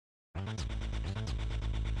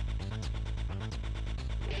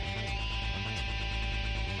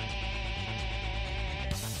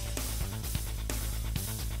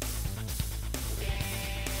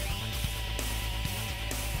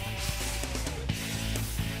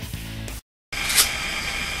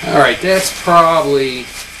Alright, that's probably,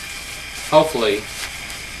 hopefully,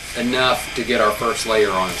 enough to get our first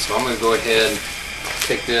layer on. So I'm going to go ahead and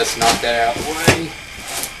take this, knock that out of the way,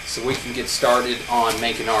 so we can get started on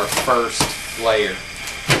making our first layer.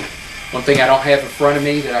 One thing I don't have in front of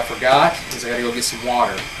me that I forgot is I got to go get some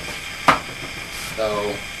water.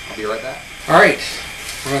 So I'll be right back. Alright,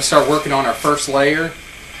 we're going to start working on our first layer.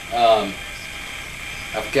 I've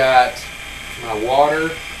got my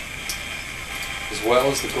water as well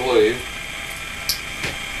as the glue.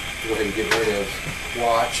 Go ahead and get rid of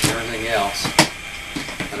watch and everything else,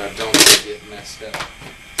 and I don't get messed up.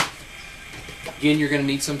 Again, you're going to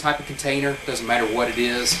need some type of container. Doesn't matter what it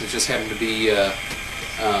is. It just happened to be,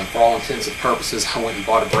 for all intents and purposes, I went and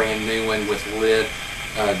bought a brand new one with a lid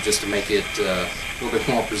just to make it a little bit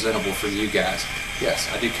more presentable for you guys. Yes,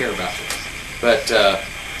 I do care about this. But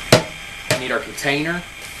we need our container.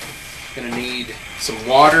 Going to need some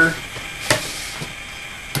water.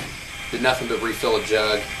 Did nothing but refill a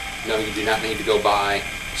jug. No, you do not need to go buy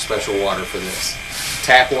special water for this.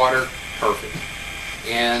 Tap water, perfect.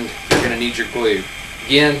 And you're going to need your glue.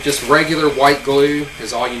 Again, just regular white glue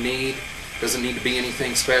is all you need. Doesn't need to be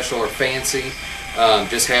anything special or fancy.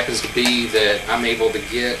 Just happens to be that I'm able to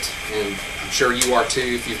get, and I'm sure you are too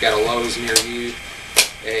if you've got a Lowe's near you,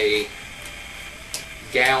 a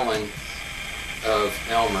gallon of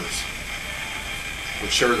Elmer's. I'm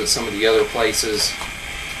sure that some of the other places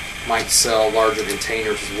might sell larger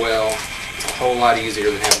containers as well. It's a whole lot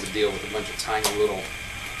easier than having to deal with a bunch of tiny little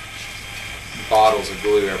bottles of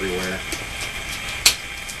glue everywhere.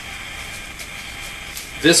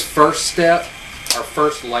 This first step, our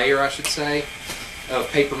first layer I should say, of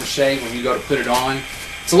paper mache when you go to put it on,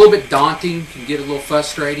 it's a little bit daunting, can get a little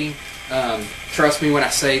frustrating. Trust me when I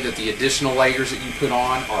say that the additional layers that you put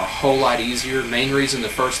on are a whole lot easier. Main reason the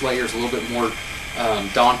first layer is a little bit more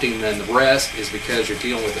daunting than the rest is because you're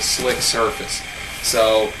dealing with a slick surface.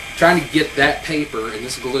 So trying to get that paper and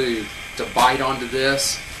this glue to bite onto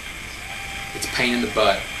this, it's a pain in the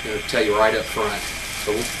butt. I'm going to tell you right up front.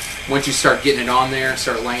 So once you start getting it on there,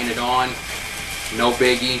 start laying it on, no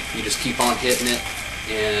biggie. You just keep on hitting it,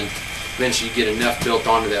 and eventually you get enough built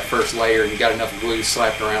onto that first layer and you got enough glue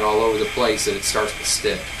slapped around all over the place that it starts to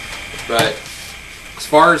stick. But as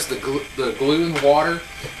far as the glue and the water,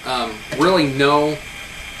 really no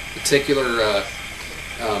particular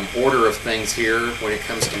order of things here when it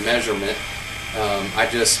comes to measurement. I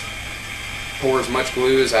just pour as much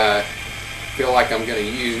glue as I feel like I'm going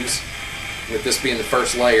to use. With this being the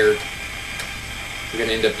first layer, we're going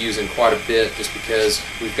to end up using quite a bit just because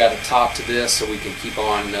we've got a top to this, so we can keep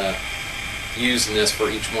on using this for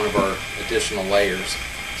each one of our additional layers.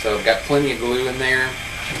 So I've got plenty of glue in there,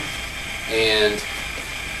 and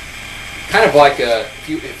kind of like a,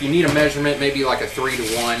 if you need a measurement, maybe like a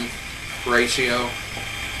 3-to-1 ratio.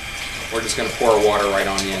 We're just going to pour our water right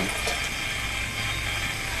on in.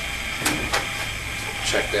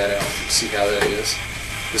 Check that out. See how that is.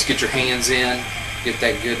 Just get your hands in, get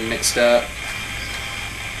that good mixed up.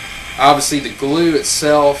 Obviously the glue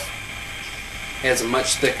itself has a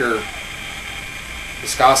much thicker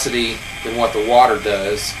viscosity than what the water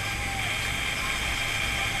does.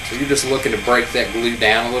 So you're just looking to break that glue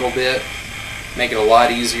down a little bit, make it a lot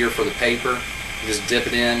easier for the paper. You just dip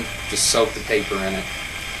it in, just soak the paper in it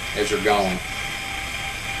as you're going.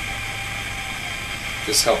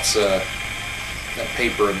 Just helps that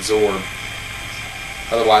paper absorb.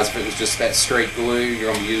 Otherwise, if it was just that straight glue,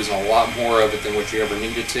 you're going to be using a lot more of it than what you ever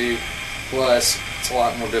needed to. Plus, it's a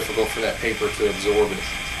lot more difficult for that paper to absorb it.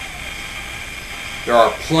 There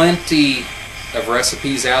are plenty of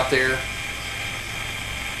recipes out there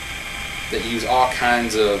that use all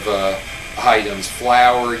kinds of items,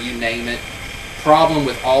 flour, you name it. Problem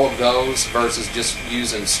with all of those versus just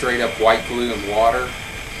using straight up white glue and water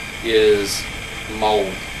is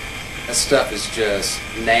mold. That stuff is just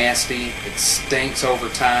nasty. It stinks over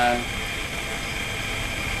time,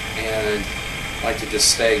 and I like to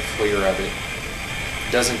just stay clear of it.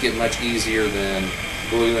 It doesn't get much easier than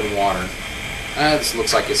glue and water. This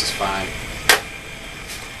looks like this is fine.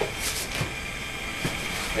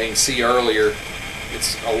 As you can see earlier,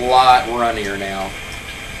 it's a lot runnier now.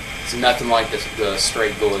 It's nothing like the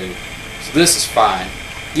straight glue. So this is fine.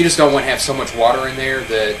 You just don't want to have so much water in there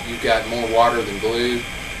that you've got more water than glue.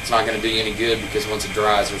 It's not going to do you any good because once it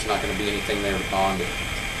dries, there's not going to be anything there to bond it.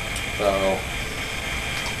 So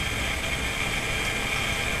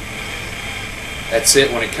that's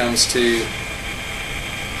it when it comes to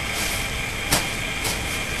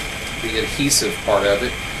the adhesive part of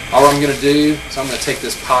it. All I'm going to do is I'm going to take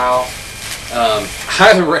this pile. I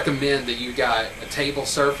highly recommend that you got a table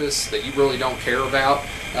surface that you really don't care about.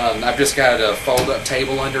 I've just got a fold-up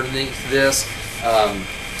table underneath this.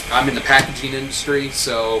 I'm in the packaging industry,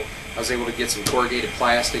 so I was able to get some corrugated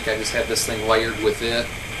plastic. I just had this thing layered with it.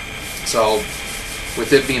 So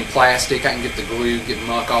with it being plastic, I can get the glue, get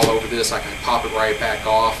muck all over this. I can pop it right back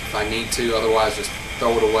off if I need to. Otherwise, just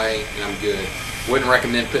throw it away and I'm good. Wouldn't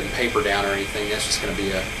recommend putting paper down or anything. That's just going to be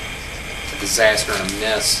a disaster and a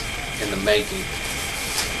mess in the making.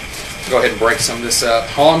 Go ahead and break some of this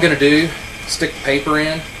up. All I'm going to do, stick the paper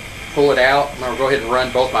in, pull it out. I'm going to go ahead and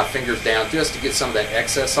run both my fingers down just to get some of that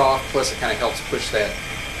excess off. Plus it kind of helps push that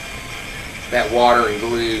water and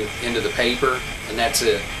glue into the paper, and that's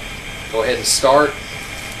it. Go ahead and start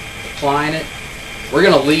applying it. We're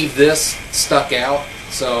going to leave this stuck out,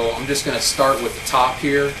 so I'm just going to start with the top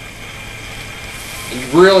here. And you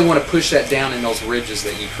really want to push that down in those ridges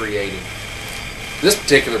that you created. This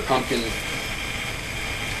particular pumpkin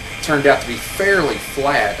turned out to be fairly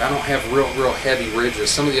flat. I don't have real heavy ridges.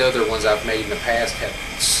 Some of the other ones I've made in the past have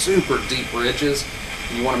super deep ridges.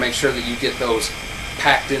 And you want to make sure that you get those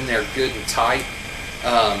packed in there good and tight.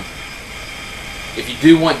 If you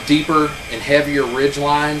do want deeper and heavier ridge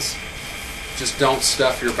lines, just don't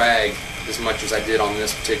stuff your bag as much as I did on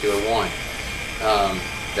this particular one.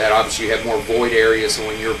 That obviously you have more void areas, so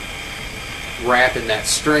when you're wrapping that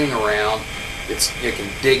string around, it can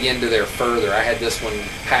dig into there further. I had this one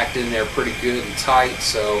packed in there pretty good and tight,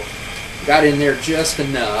 so got in there just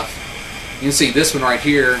enough. You can see this one right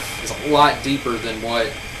here is a lot deeper than what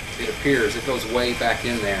it appears. It goes way back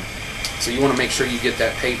in there. So you want to make sure you get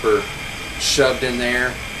that paper shoved in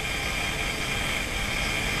there.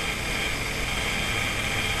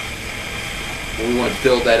 And we want to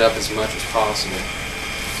build that up as much as possible.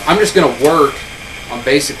 I'm just going to work on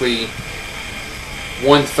basically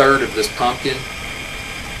 1/3 of this pumpkin.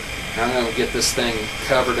 I'm going to get this thing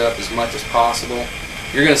covered up as much as possible.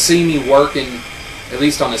 You're going to see me working, at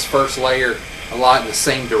least on this first layer, a lot in the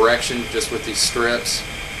same direction, just with these strips.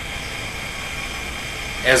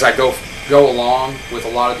 As I go along with a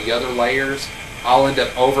lot of the other layers, I'll end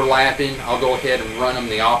up overlapping. I'll go ahead and run them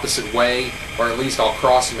the opposite way, or at least I'll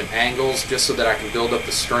cross them at angles just so that I can build up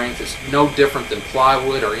the strength. It's no different than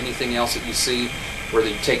plywood or anything else that you see where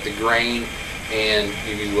you take the grain and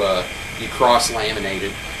you cross laminate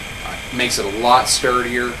it. It makes it a lot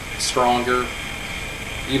sturdier, stronger.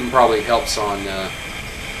 Even probably helps on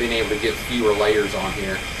being able to get fewer layers on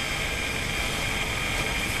here.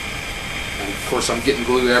 And of course I'm getting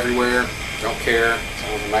glue everywhere. Don't care, as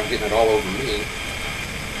long as I'm not getting it all over me.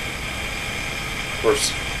 Of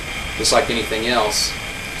course, just like anything else,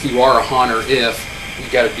 you are a hunter if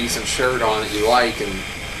you've got a decent shirt on that you like and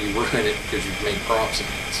you ruin it because you've made props in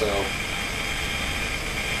it. So,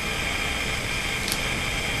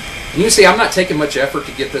 and you see, I'm not taking much effort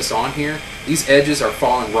to get this on here. These edges are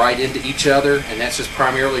falling right into each other, and that's just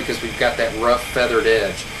primarily because we've got that rough feathered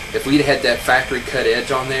edge. If we'd had that factory cut edge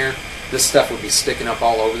on there, this stuff would be sticking up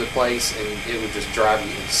all over the place and it would just drive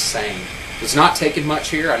you insane. It's not taking much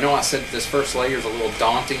here. I know I said this first layer is a little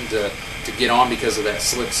daunting to get on because of that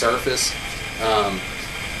slick surface.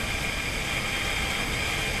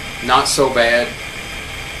 Not so bad.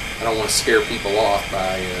 I don't want to scare people off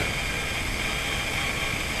by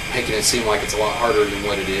making it seem like it's a lot harder than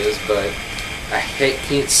what it is, but I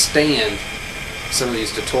can't stand some of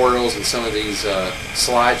these tutorials and some of these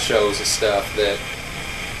slideshows and stuff that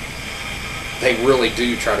they really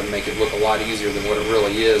do try to make it look a lot easier than what it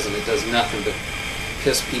really is, and it does nothing but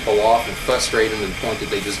piss people off and frustrate them to the point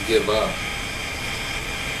that they just give up.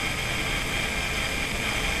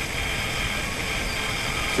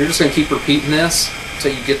 So you're just going to keep repeating this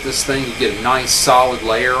until you get this thing, you get a nice solid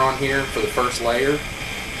layer on here for the first layer.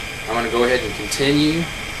 I'm going to go ahead and continue.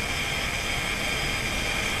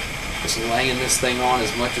 Just laying this thing on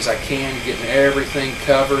as much as I can, getting everything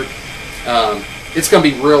covered. It's going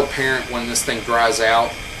to be real apparent when this thing dries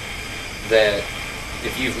out that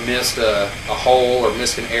if you've missed a hole or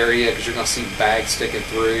missed an area, because you're going to see the bag sticking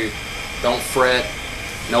through. Don't fret,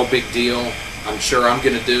 no big deal. I'm sure I'm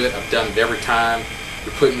going to do it. I've done it every time.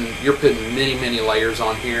 You're putting many layers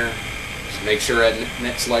on here. Just make sure that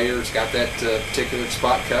next layer's got that particular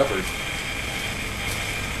spot covered.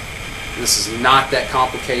 This is not that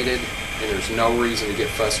complicated, and there's no reason to get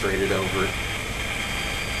frustrated over it.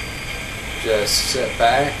 Just sit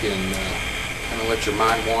back and kind of let your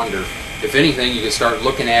mind wander. If anything, you can start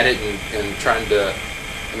looking at it and trying to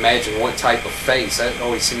imagine what type of face. That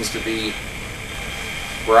always seems to be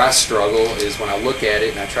Where I struggle is when I look at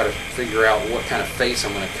it and I try to figure out what kind of face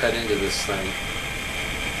I'm going to cut into this thing.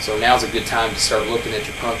 So now's a good time to start looking at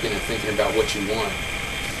your pumpkin and thinking about what you want.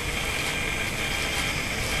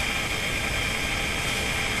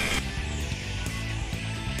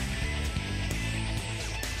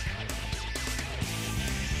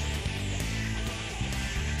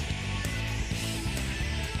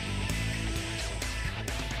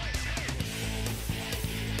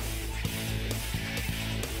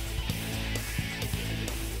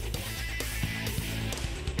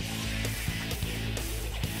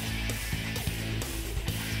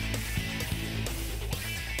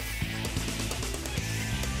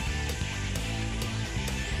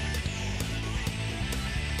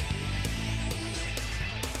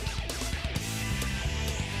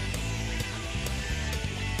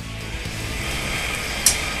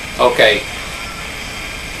 Okay,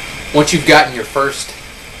 once you've gotten your first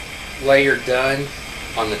layer done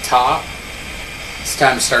on the top, it's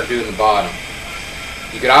time to start doing the bottom.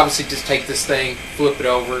 You could obviously just take this thing, flip it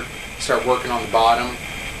over, start working on the bottom.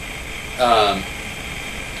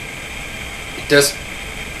 It does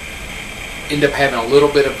end up having a little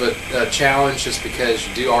bit of a challenge just because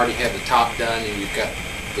you do already have the top done and you've got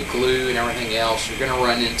the glue and everything else. You're going to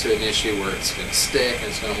run into an issue where it's going to stick and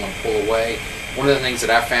it's going to want to pull away. One of the things that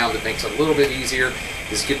I found that makes it a little bit easier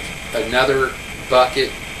is get another bucket,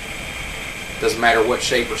 doesn't matter what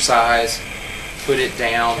shape or size, put it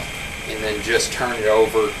down and then just turn it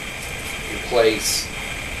over in place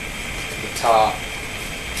to the top,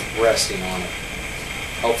 resting on it.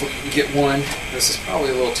 Hopefully you can get one. This is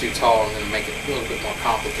probably a little too tall. I'm going to make it a little bit more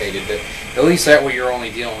complicated, but at least that way you're only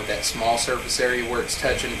dealing with that small surface area where it's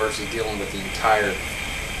touching versus dealing with the entire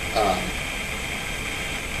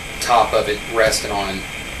top of it resting on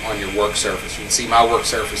your work surface. You can see my work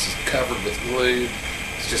surface is covered with glue.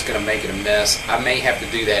 It's just going to make it a mess. I may have to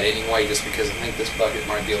do that anyway just because I think this bucket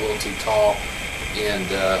might be a little too tall and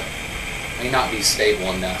may not be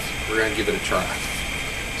stable enough. We're going to give it a try.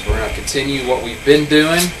 So we're going to continue what we've been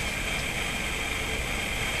doing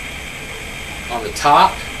on the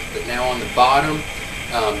top, but now on the bottom.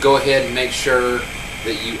 Go ahead and make sure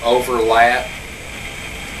that you overlap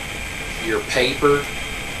your paper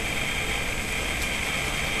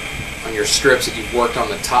on your strips that you've worked on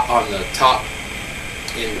the top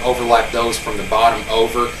and overlap those from the bottom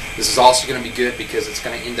over. This is also going to be good because it's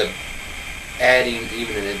going to end up adding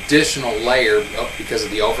even an additional layer because of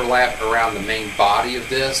the overlap around the main body of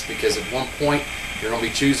this, because at one point you're going to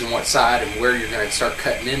be choosing what side and where you're going to start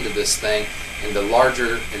cutting into this thing, and the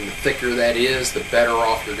larger and the thicker that is, the better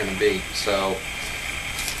off you're going to be. So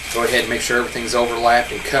go ahead and make sure everything's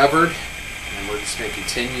overlapped and covered, and we're just going to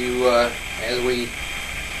continue as we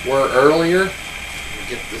were earlier and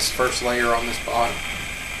get this first layer on this bottom.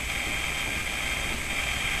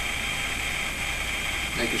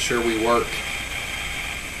 Making sure we work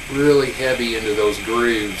really heavy into those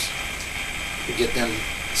grooves to get them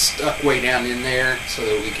stuck way down in there so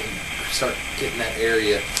that we can start getting that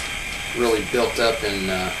area really built up and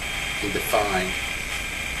defined.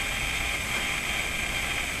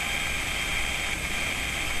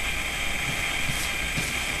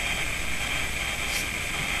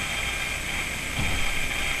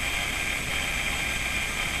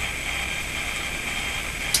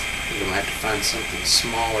 You're going to have to find something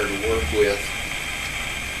smaller to work with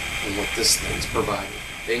than what this thing's providing.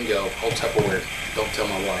 Bingo, whole Tupperware. Don't tell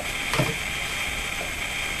my wife.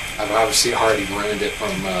 I've obviously already ruined it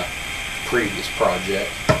from a previous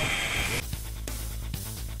project.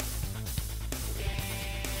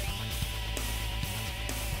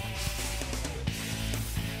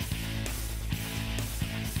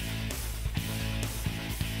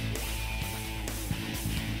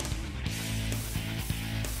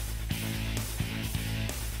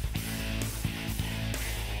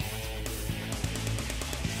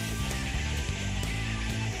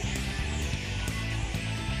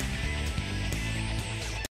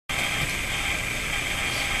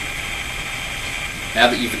 Now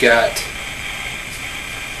that you've got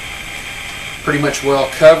pretty much well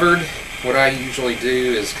covered, what I usually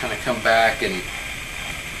do is kind of come back and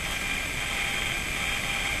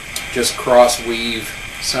just cross weave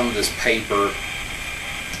some of this paper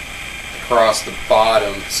across the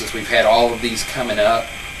bottom, since we've had all of these coming up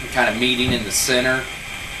and kind of meeting in the center.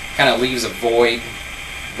 Kind of leaves a void.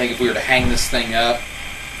 I think if we were to hang this thing up,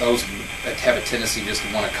 those have a tendency just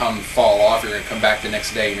to want to come and fall off. You're going to come back the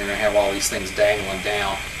next day and you're going to have all these things dangling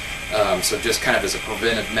down. So just kind of as a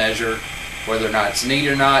preventive measure, whether or not it's neat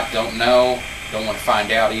or not, don't know, don't want to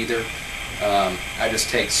find out either. I just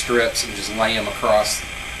take strips and just lay them across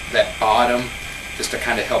that bottom just to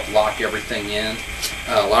kind of help lock everything in.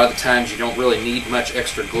 A lot of the times you don't really need much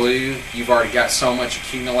extra glue. You've already got so much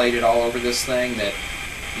accumulated all over this thing that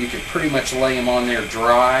you can pretty much lay them on there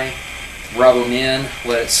dry, rub them in,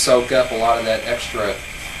 let it soak up a lot of that extra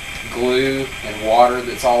glue and water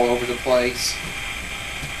that's all over the place.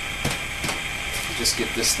 Just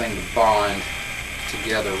get this thing to bond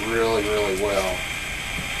together really, really well.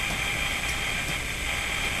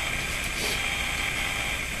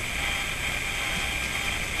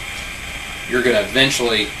 You're going to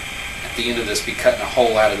eventually, at the end of this, be cutting a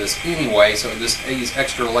hole out of this anyway, so these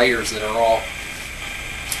extra layers that are all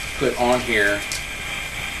put on here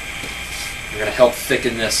are going to help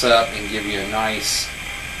thicken this up and give you a nice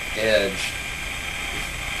edge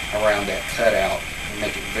around that cutout and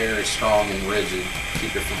make it very strong and rigid,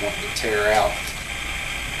 keep it from wanting to tear out.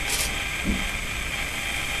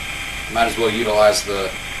 Might as well utilize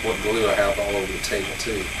what glue I have all over the table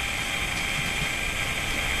too.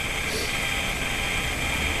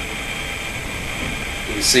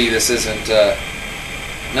 You can see this isn't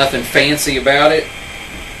nothing fancy about it.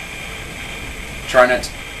 Try not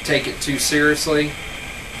to take it too seriously.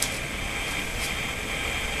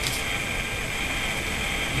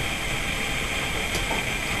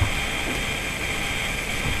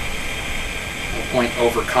 No point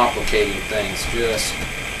overcomplicating things.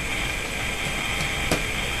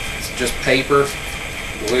 It's just paper,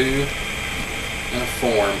 glue, and a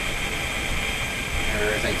form, and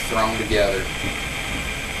everything thrown together.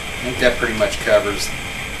 I think that pretty much covers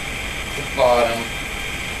the bottom.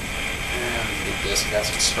 And get this, got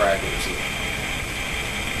some stragglers.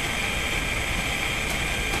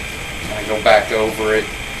 Kind of go back over it,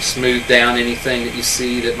 smooth down anything that you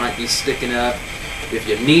see that might be sticking up. If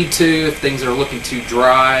you need to, if things are looking too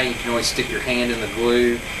dry, you can always stick your hand in the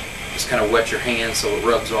glue. Just kind of wet your hand so it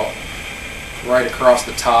rubs all right across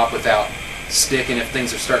the top without sticking. If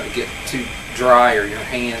things are starting to get too dry or your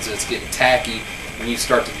hands and it's getting tacky, when you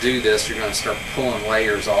start to do this, you're going to start pulling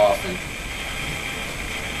layers off, and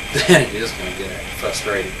then it is going to get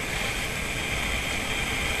frustrating.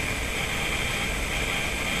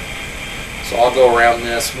 So I'll go around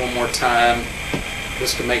this one more time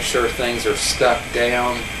just to make sure things are stuck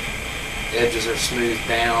down, edges are smoothed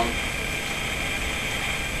down.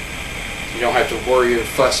 You don't have to worry or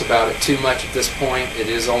fuss about it too much at this point. It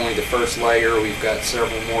is only the first layer. We've got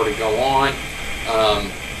several more to go on.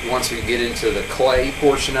 Once we get into the clay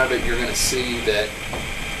portion of it, you're going to see that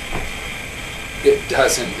it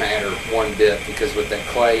doesn't matter one bit, because with that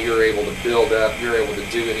clay you're able to build up, you're able to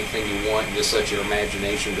do anything you want and just let your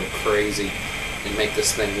imagination go crazy and make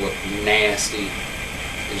this thing look nasty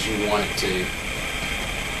as you want it to.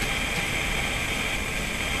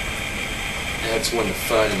 That's when the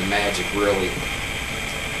fun and the magic really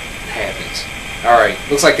happens. Alright,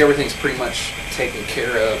 looks like everything's pretty much taken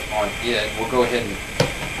care of on it. We'll go ahead and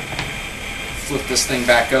flip this thing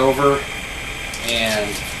back over,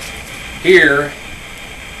 and here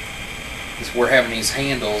is where having these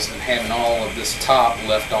handles and having all of this top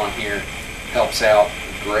left on here helps out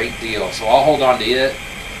a great deal. So I'll hold on to it.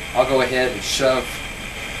 I'll go ahead and shove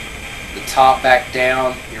the top back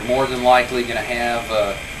down. You're more than likely going to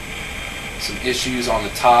have some issues on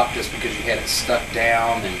the top just because you had it stuck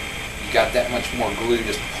down and you got that much more glue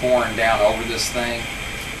just pouring down over this thing.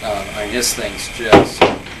 I mean, this thing's just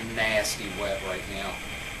nasty wet right now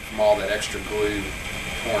from all that extra glue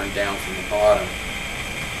pouring down from the bottom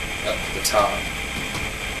up to the top.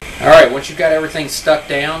 Alright, once you've got everything stuck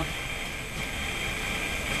down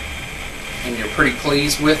and you're pretty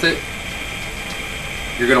pleased with it,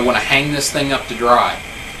 you're going to want to hang this thing up to dry.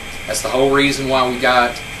 That's the whole reason why we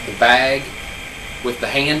got the bag with the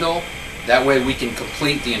handle. That way we can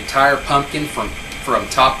complete the entire pumpkin from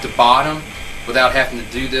top to bottom without having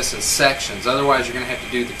to do this in sections. Otherwise you're going to have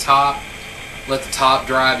to do the top, let the top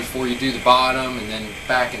dry before you do the bottom, and then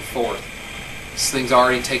back and forth. This thing's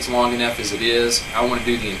already takes long enough as it is. I want to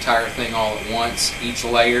do the entire thing all at once, each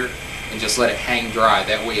layer, and just let it hang dry.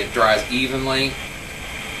 That way it dries evenly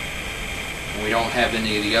and we don't have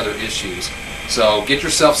any of the other issues. So get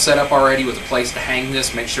yourself set up already with a place to hang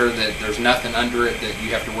this. Make sure that there's nothing under it that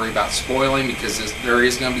you have to worry about spoiling, because there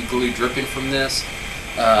is going to be glue dripping from this.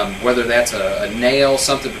 Whether that's a nail,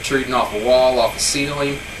 something protruding off a wall, off a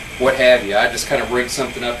ceiling, what have you. I just kind of rigged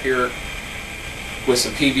something up here with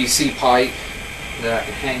some PVC pipe that I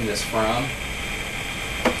can hang this from.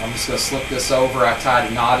 I'm just going to slip this over. I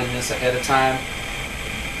tied a knot in this ahead of time.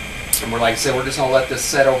 And like I said, we're just going to let this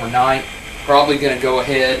set overnight. Probably going to go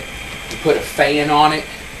ahead and put a fan on it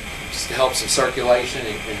just to help some circulation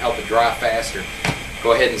and help it dry faster.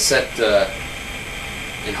 Go ahead and set the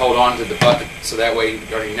and hold on to the bucket so that way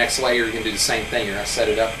on your next layer you can do the same thing. You're going to set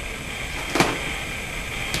it up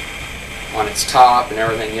on its top and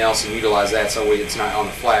everything else and utilize that so it's not on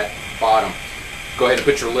the flat bottom. Go ahead and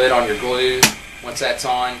put your lid on your glue. Once that's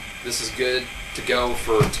on, this is good to go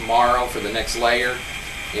for tomorrow for the next layer,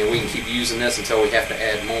 and we can keep using this until we have to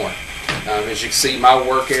add more. As you can see, my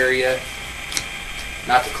work area,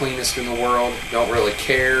 not the cleanest in the world, don't really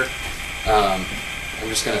care. I'm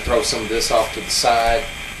just going to throw some of this off to the side.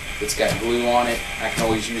 It's got glue on it. I can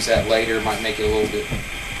always use that later. Might make it a little bit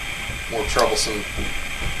more troublesome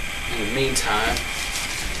in the meantime.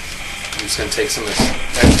 I'm just going to take some of this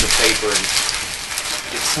extra paper and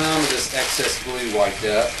get some of this excess glue wiped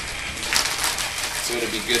up so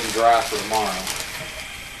it'll be good and dry for tomorrow.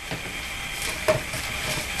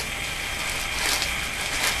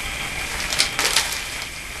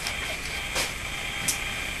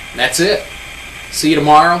 And that's it. See you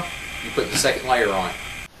tomorrow. You put the second layer on.